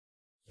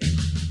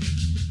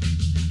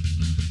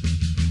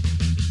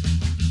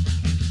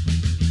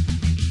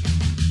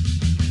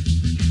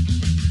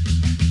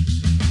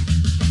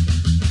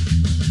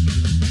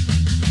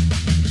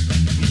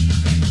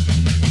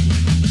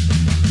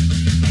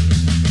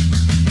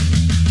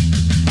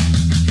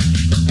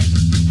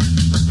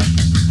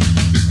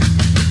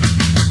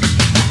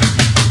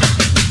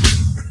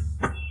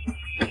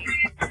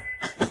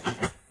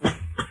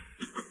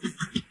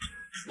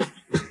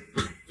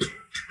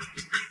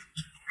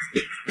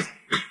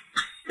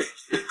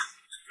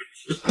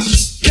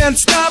Can't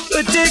stop,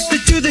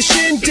 addicted to the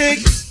shindig.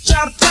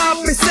 Chop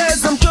top, it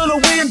says I'm gonna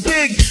win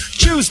big.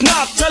 Choose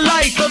not a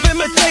life of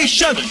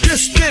imitation.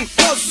 Distant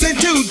us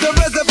into the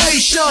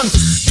reservation.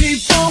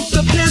 Defunct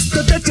the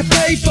pistol that you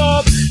pay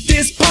for.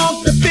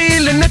 Dispunk the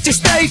feeling that you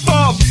stay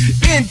for.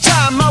 In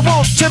time I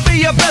want to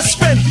be your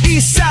best friend.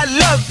 Eastside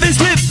love is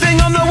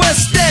living on the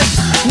west end.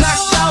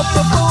 Knocked out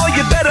before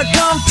you better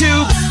come to.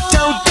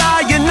 Don't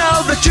die, you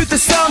know the truth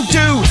is some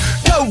do.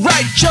 Go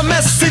write your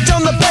message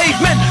on the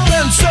pavement.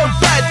 Burn so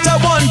bright I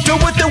wonder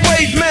what the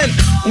wave meant.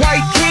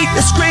 White heat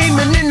is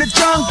screaming in the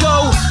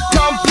jungle.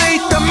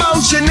 Complete the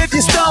motion if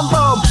you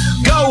stumble.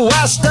 Go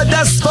ask the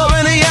dust for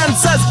any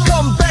answers.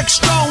 Come back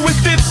strong with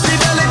 50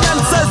 belly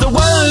dancers. The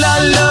world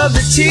I love,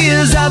 the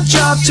tears I've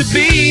dropped. To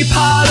be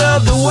part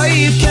of the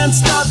wave, can't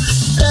stop.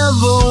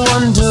 Ever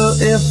wonder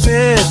if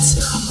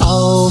it's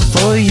all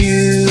for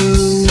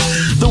you?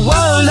 The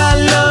world I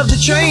love,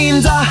 the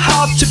trains I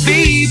hop. To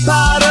be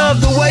part of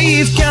the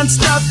wave, can't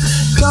stop.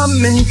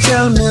 Come and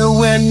tell me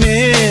when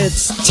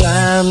it's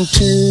time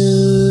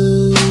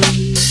to.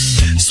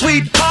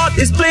 Sweetheart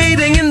is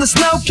bleeding in the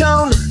snow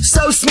cone.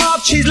 So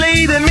smart, she's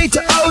leading me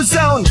to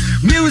ozone.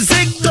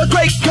 Music, the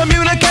great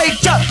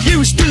communicator.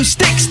 Used two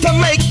sticks to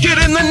make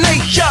it in the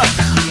nature.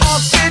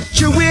 I'll fit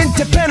you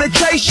into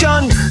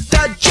penetration.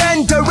 The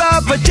gender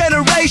of a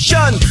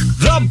generation.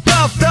 The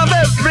birth of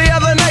every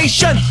other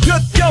nation.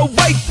 Look your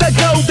way to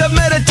go to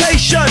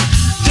meditation.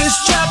 This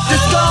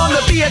chapter's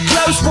gonna be a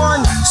close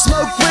one.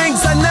 Smoke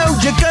rings, I know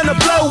you're gonna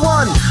blow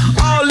one.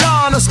 All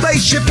on a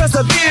spaceship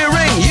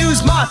persevering.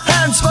 Use my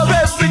hands for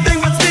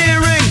everything but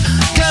steering.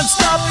 Can't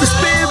stop the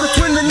spirits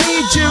when they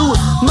need you.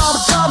 Mom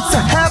tops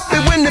are happy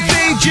when they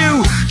feed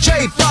you.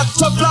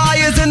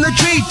 J-butterflies in the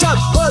treetop.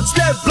 Words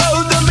that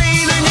blow the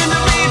meaning in the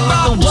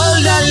bebop. The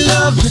world I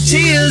love, the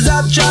tears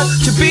I've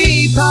dropped. To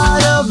be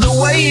part of the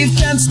wave,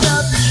 can't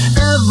stop.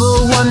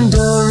 Ever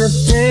wonder if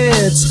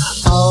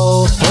it's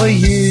all for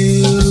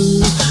you?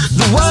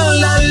 The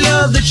world I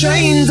love, the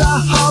trains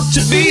I hop.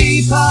 To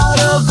be part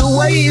of the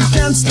wave,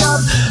 can't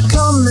stop.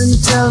 Come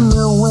and tell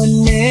me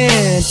when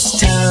it's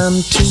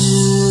time to.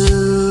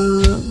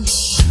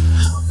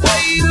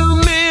 Wait a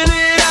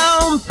minute,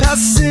 I'm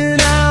passing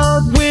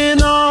out,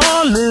 win or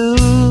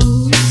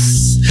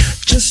lose,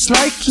 just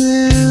like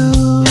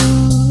you.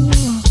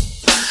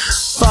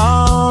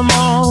 Far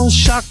more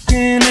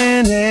shocking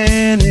than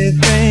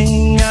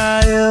anything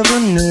I ever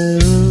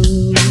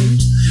knew.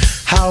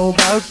 How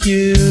about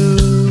you?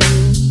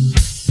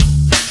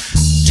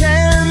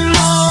 10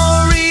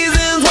 more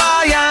reasons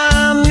why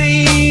I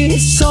need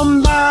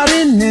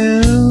somebody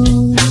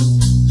new,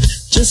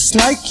 just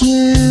like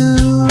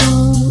you.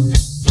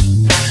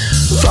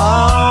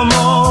 Far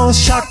more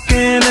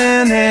shocking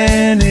than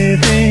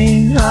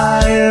anything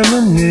I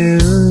ever knew.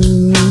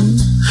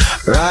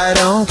 Right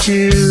on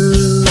cue.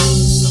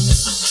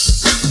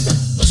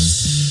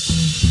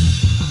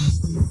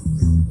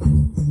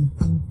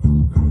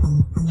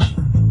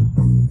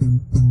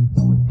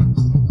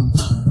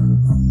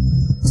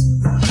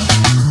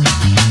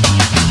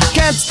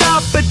 Can't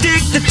stop,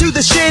 addicted to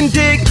the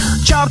shindig.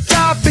 Chop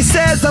top, he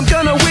says I'm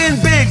gonna win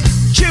big.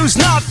 Choose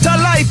not a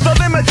life of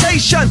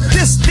imitation.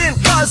 Distant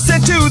us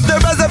into the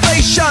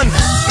reservation.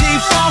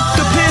 Defunct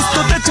the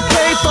pistol that you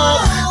pay for.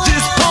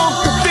 Dispunk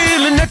the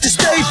feeling that you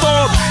stay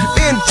for.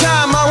 In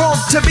time I want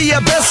to be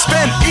your best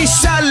friend.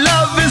 Eastside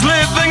love is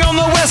living on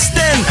the west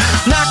end.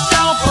 Knocked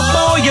out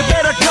before you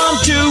better come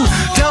to.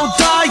 Don't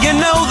die, you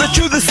know the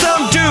truth is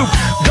some do.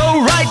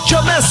 Go write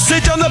your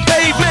message on the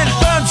pavement.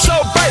 Burn so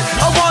bright,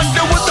 I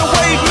wonder what the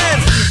wave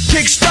meant.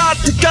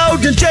 Kickstart the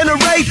golden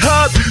generate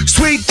hub.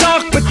 Sweet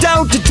talk but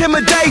don't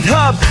intimidate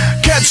hub.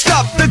 Can't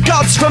stop the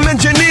gods from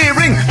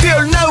engineering.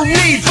 Feel no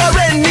need for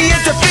any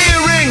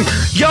interfering.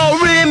 Your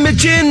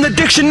image in the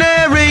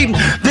dictionary.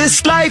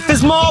 This life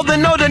is more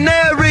than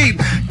ordinary.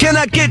 Can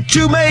I get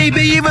you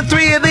maybe even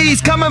 3 of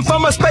these? Coming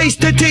from a space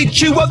to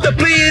teach you of the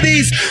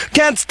Pleiades.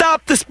 Can't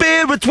stop the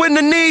spirits when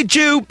they need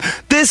you.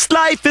 This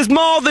life is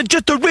more than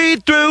just a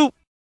read through.